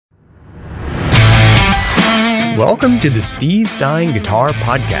Welcome to the Steve Stein Guitar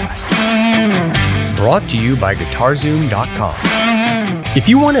Podcast, brought to you by GuitarZoom.com. If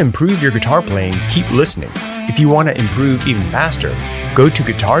you want to improve your guitar playing, keep listening. If you want to improve even faster, go to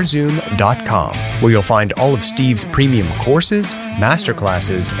GuitarZoom.com, where you'll find all of Steve's premium courses,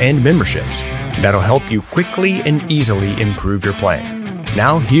 masterclasses, and memberships that'll help you quickly and easily improve your playing.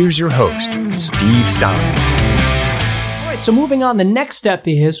 Now here's your host, Steve Stein. All right, so moving on, the next step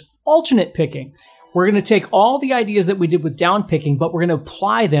is alternate picking. We're going to take all the ideas that we did with down picking, but we're going to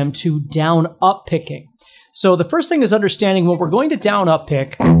apply them to down up picking. So the first thing is understanding when we're going to down up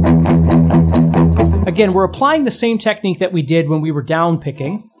pick. Again, we're applying the same technique that we did when we were down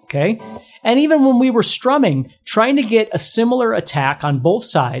picking, okay? And even when we were strumming, trying to get a similar attack on both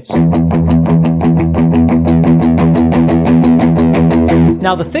sides.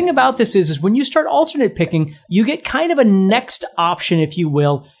 Now, the thing about this is when you start alternate picking, you get kind of a next option, if you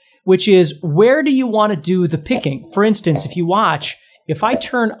will, which is where do you want to do the picking? For instance, if you watch, if I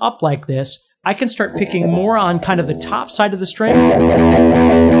turn up like this, I can start picking more on kind of the top side of the string.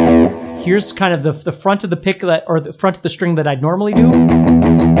 Here's kind of the front of the pick or the front of the string that I'd normally do.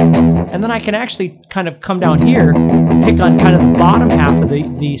 And then I can actually kind of come down here and pick on kind of the bottom half of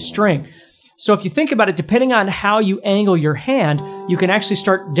the string. So if you think about it, depending on how you angle your hand, you can actually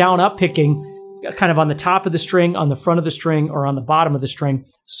start down up picking kind of on the top of the string, on the front of the string, or on the bottom of the string,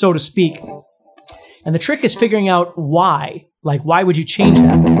 so to speak. And the trick is figuring out why. Like, why would you change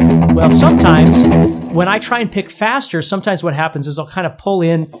that? Well, sometimes when I try and pick faster, sometimes what happens is I'll kind of pull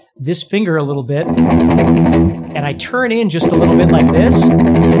in this finger a little bit, and I turn in just a little bit like this,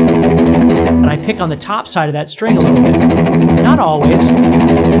 and I pick on the top side of that string a little bit. Not always.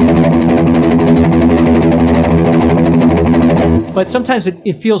 But sometimes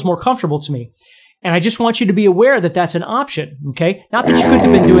it feels more comfortable to me. And I just want you to be aware that that's an option, okay? Not that you couldn't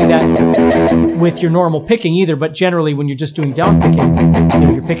have been doing that with your normal picking either, but generally when you're just doing down picking,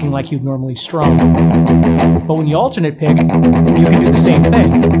 you're picking like you'd normally strum. But when you alternate pick, you can do the same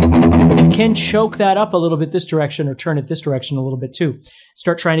thing. But you can choke that up a little bit this direction or turn it this direction a little bit too.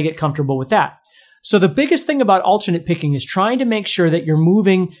 Start trying to get comfortable with that. So the biggest thing about alternate picking is trying to make sure that you're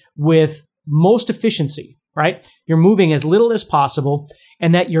moving with most efficiency, right? You're moving as little as possible,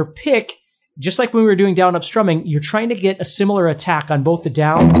 and that your pick, just like when we were doing down up strumming, you're trying to get a similar attack on both the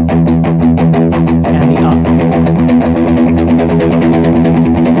down and the up.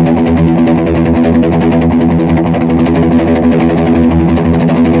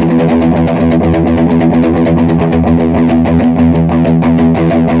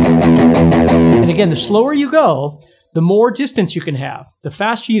 And again, the slower you go, the more distance you can have. The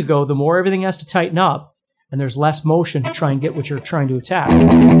faster you go, the more everything has to tighten up, and there's less motion to try and get what you're trying to attack.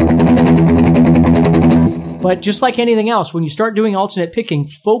 But just like anything else, when you start doing alternate picking,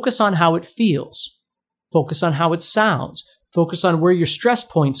 focus on how it feels. Focus on how it sounds. Focus on where your stress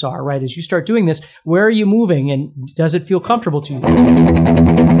points are, right? As you start doing this, where are you moving, and does it feel comfortable to you?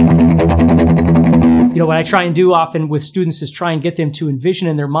 You know, what I try and do often with students is try and get them to envision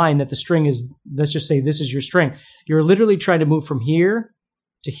in their mind that the string is, let's just say this is your string. You're literally trying to move from here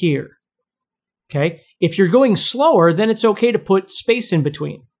to here. Okay? If you're going slower, then it's okay to put space in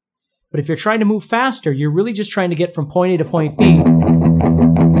between. But if you're trying to move faster, you're really just trying to get from point A to point B,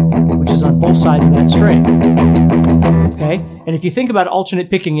 which is on both sides of that string. Okay? And if you think about alternate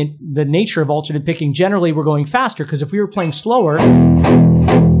picking and the nature of alternate picking, generally we're going faster, because if we were playing slower,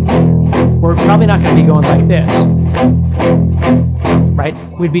 we're probably not going to be going like this. Right?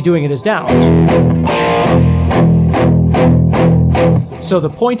 We'd be doing it as downs. So the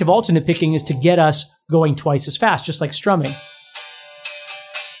point of alternate picking is to get us going twice as fast, just like strumming.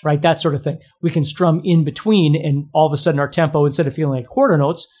 Right? That sort of thing. We can strum in between, and all of a sudden our tempo, instead of feeling like quarter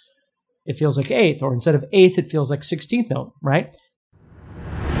notes, it feels like eighth, or instead of eighth, it feels like 16th note, right?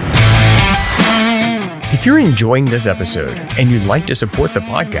 If you're enjoying this episode and you'd like to support the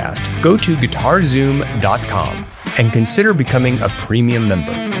podcast, go to GuitarZoom.com and consider becoming a premium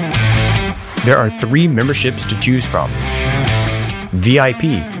member. There are 3 memberships to choose from.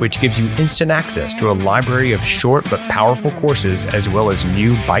 VIP, which gives you instant access to a library of short but powerful courses, as well as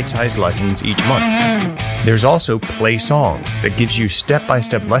new bite-sized lessons each month. There's also Play Songs, that gives you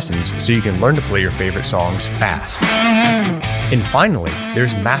step-by-step lessons so you can learn to play your favorite songs fast. And finally,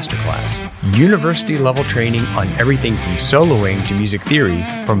 there's Masterclass, university-level training on everything from soloing to music theory,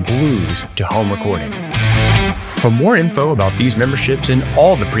 from blues to home recording. For more info about these memberships and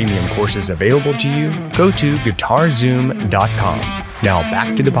all the premium courses available to you, go to GuitarZoom.com. Now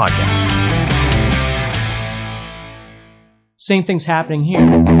back to the podcast. Same thing's happening here.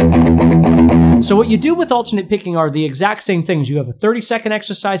 So what you do with alternate picking are the exact same things. You have a 30-second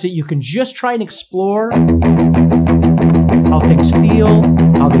exercise that you can just try and explore how things feel,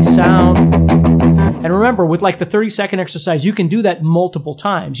 how they sound. And remember, with like the 30-second exercise, you can do that multiple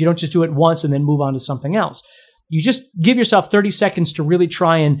times. You don't just do it once and then move on to something else. You just give yourself 30 seconds to really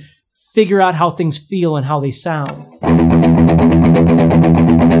try and figure out how things feel and how they sound.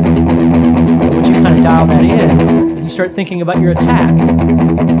 Once you kind of dial that in, you start thinking about your attack.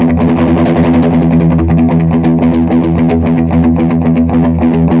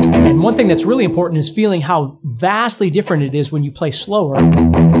 And one thing that's really important is feeling how vastly different it is when you play slower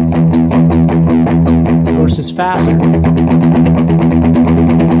versus faster.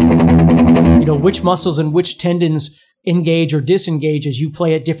 You know, which muscles and which tendons engage or disengage as you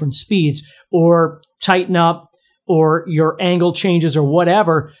play at different speeds, or tighten up, or your angle changes or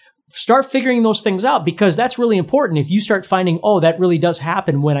whatever. Start figuring those things out, because that's really important. If you start finding, oh, that really does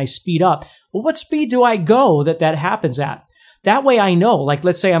happen when I speed up. Well, what speed do I go that happens at? That way I know, like,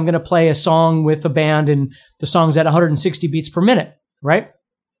 let's say I'm going to play a song with a band and the song's at 160 beats per minute, right?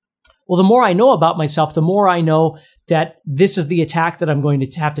 Well, the more I know about myself, the more I know that this is the attack that I'm going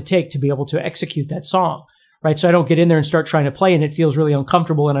to have to take to be able to execute that song, right? So I don't get in there and start trying to play and it feels really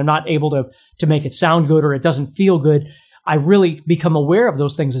uncomfortable and I'm not able to make it sound good, or it doesn't feel good. I really become aware of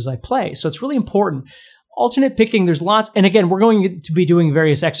those things as I play. So it's really important. Alternate picking, there's lots. And again, we're going to be doing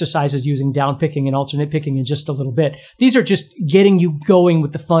various exercises using down picking and alternate picking in just a little bit. These are just getting you going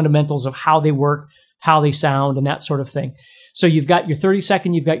with the fundamentals of how they work, how they sound, and that sort of thing. So you've got your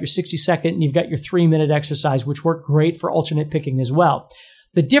 30-second, you've got your 60-second, and you've got your 3-minute exercise, which work great for alternate picking as well.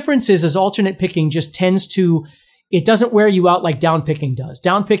 The difference is alternate picking just tends to, it doesn't wear you out like down picking does.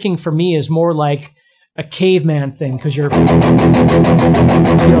 Down picking for me is more like a caveman thing, because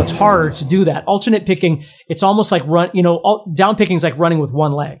it's harder to do that. Alternate picking, it's almost like down picking is like running with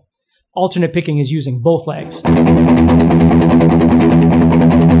one leg. Alternate picking is using both legs.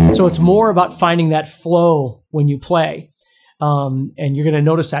 So it's more about finding that flow when you play. And you're going to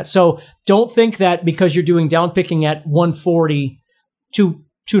notice that. So don't think that because you're doing down picking at 140, two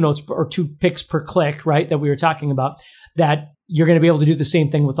notes or 2 picks per click, right, that we were talking about, that you're going to be able to do the same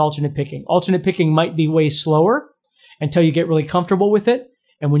thing with alternate picking. Alternate picking might be way slower until you get really comfortable with it.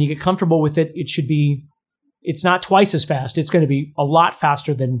 And when you get comfortable with it, it's not twice as fast. It's going to be a lot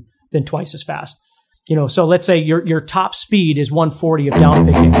faster than twice as fast. So let's say your top speed is 140 of down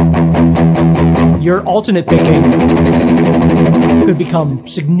picking. Your alternate picking could become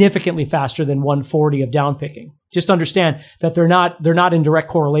significantly faster than 140 of down picking. Just understand that they're not in direct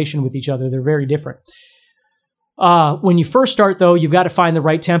correlation with each other. They're very different. When you first start, though, you've got to find the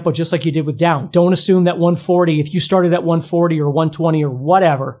right tempo, just like you did with down. Don't assume that 140, if you started at 140 or 120 or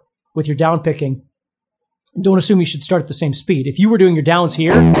whatever with your down picking, don't assume you should start at the same speed. If you were doing your downs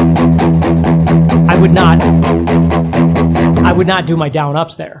here, I would not do my down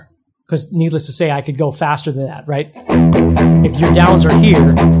ups there, because needless to say, I could go faster than that, right? If your downs are here,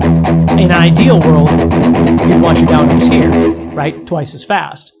 in an ideal world, you'd want your down ups here, right? Twice as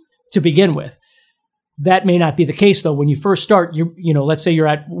fast to begin with. That may not be the case, though. When you first start, let's say you're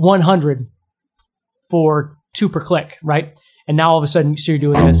at 100 for 2 per click, right? And now all of a sudden, so you're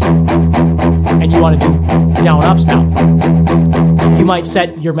doing this, and you want to do down ups now. You might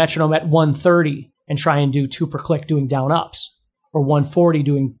set your metronome at 130 and try and do 2 per click doing down ups, or 140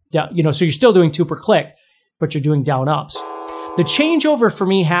 doing down, so you're still doing 2 per click, but you're doing down ups. The changeover for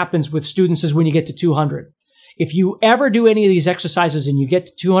me happens with students is when you get to 200. If you ever do any of these exercises and you get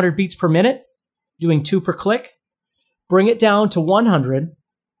to 200 beats per minute, doing 2 per click, bring it down to 100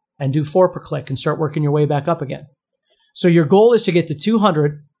 and do 4 per click and start working your way back up again. So your goal is to get to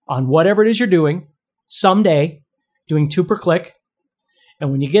 200 on whatever it is you're doing someday, doing 2 per click.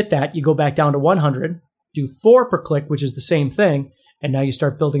 And when you get that, you go back down to 100, do 4 per click, which is the same thing. And now you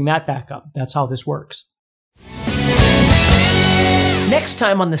start building that back up. That's how this works. Next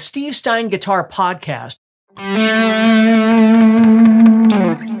time on the Steve Stein Guitar Podcast.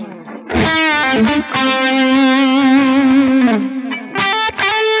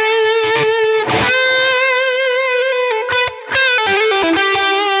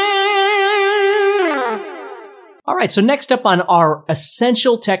 All right, so next up on our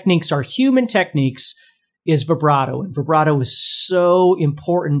essential techniques, our human techniques, is vibrato. And vibrato is so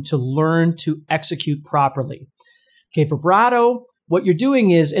important to learn to execute properly. Okay, vibrato, what you're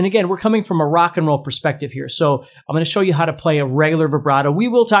doing is, and again, we're coming from a rock and roll perspective here. So I'm going to show you how to play a regular vibrato. We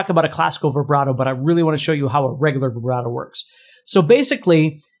will talk about a classical vibrato, but I really want to show you how a regular vibrato works. So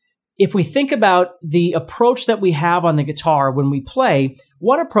basically, if we think about the approach that we have on the guitar when we play,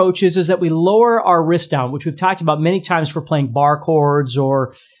 one approach is that we lower our wrist down, which we've talked about many times for playing bar chords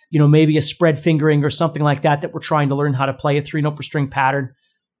or maybe a spread fingering or something like that we're trying to learn how to play a 3-note per string pattern,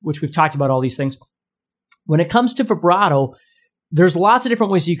 which we've talked about all these things. When it comes to vibrato, there's lots of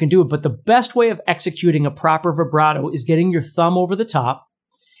different ways you can do it, but the best way of executing a proper vibrato is getting your thumb over the top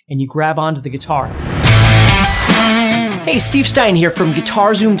and you grab onto the guitar. Hey, Steve Stein here from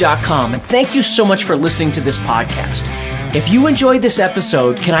GuitarZoom.com, and thank you so much for listening to this podcast. If you enjoyed this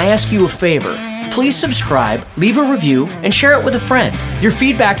episode, can I ask you a favor? Please subscribe, leave a review, and share it with a friend. Your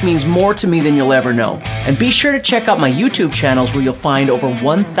feedback means more to me than you'll ever know. And be sure to check out my YouTube channels where you'll find over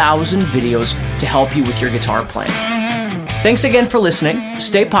 1,000 videos to help you with your guitar playing. Thanks again for listening.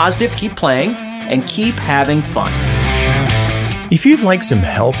 Stay positive, keep playing, and keep having fun. If you'd like some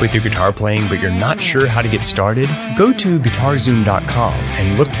help with your guitar playing but you're not sure how to get started, go to GuitarZoom.com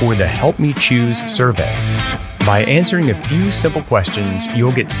and look for the Help Me Choose survey. By answering a few simple questions,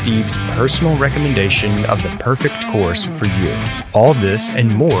 you'll get Steve's personal recommendation of the perfect course for you. All this and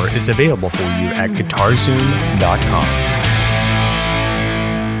more is available for you at GuitarZoom.com.